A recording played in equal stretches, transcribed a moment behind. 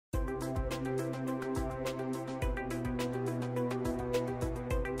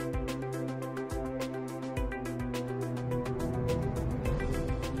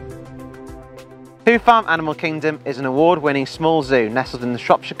Who Farm Animal Kingdom is an award-winning small zoo nestled in the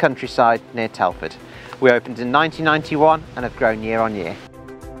Shropshire countryside near Telford. We opened in 1991 and have grown year on year.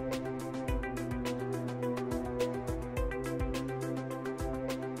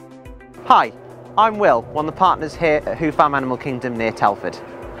 Hi, I'm Will, one of the partners here at Who Farm Animal Kingdom near Telford.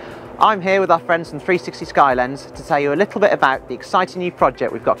 I'm here with our friends from 360 Skylens to tell you a little bit about the exciting new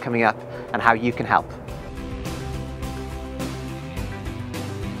project we've got coming up and how you can help.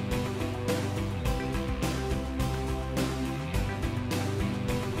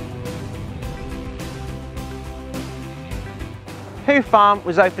 Who Farm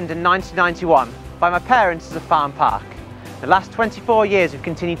was opened in 1991 by my parents as a farm park. In the last 24 years we've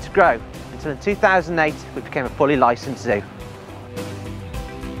continued to grow until in 2008 we became a fully licensed zoo.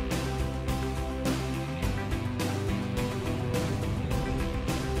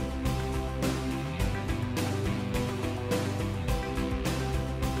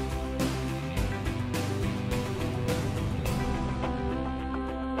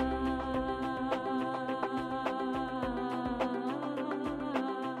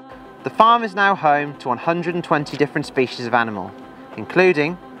 The farm is now home to 120 different species of animal,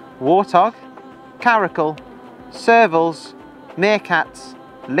 including warthog, caracal, servals, meerkats,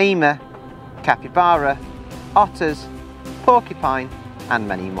 lemur, capybara, otters, porcupine, and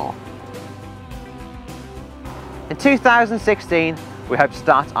many more. In 2016, we hope to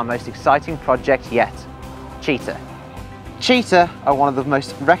start our most exciting project yet, cheetah. Cheetah are one of the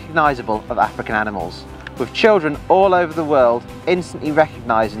most recognisable of African animals, with children all over the world instantly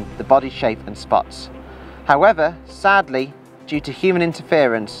recognising the body shape and spots. However, sadly, due to human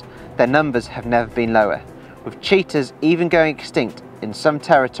interference, their numbers have never been lower, with cheetahs even going extinct in some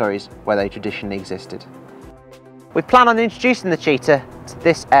territories where they traditionally existed. We plan on introducing the cheetah to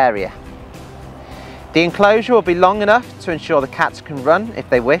this area. The enclosure will be long enough to ensure the cats can run if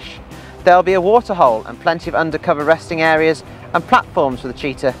they wish. There will be a waterhole and plenty of undercover resting areas and platforms for the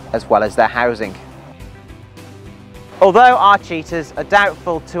cheetah as well as their housing. Although our cheetahs are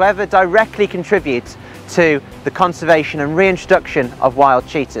doubtful to ever directly contribute to the conservation and reintroduction of wild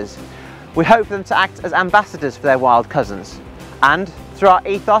cheetahs, we hope for them to act as ambassadors for their wild cousins. And through our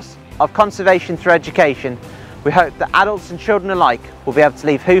ethos of conservation through education, we hope that adults and children alike will be able to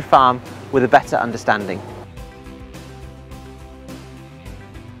leave Who Farm with a better understanding.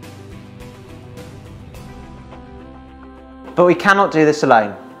 But we cannot do this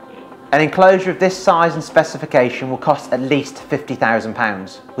alone. An enclosure of this size and specification will cost at least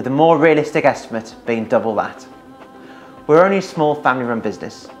 £50,000, with a more realistic estimate being double that. We're only a small family-run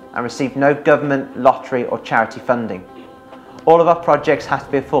business and receive no government, lottery or charity funding. All of our projects have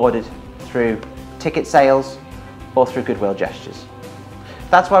to be afforded through ticket sales or through goodwill gestures.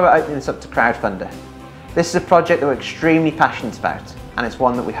 That's why we're opening this up to crowdfunder. This is a project that we're extremely passionate about, and it's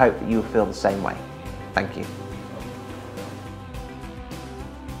one that we hope that you will feel the same way. Thank you.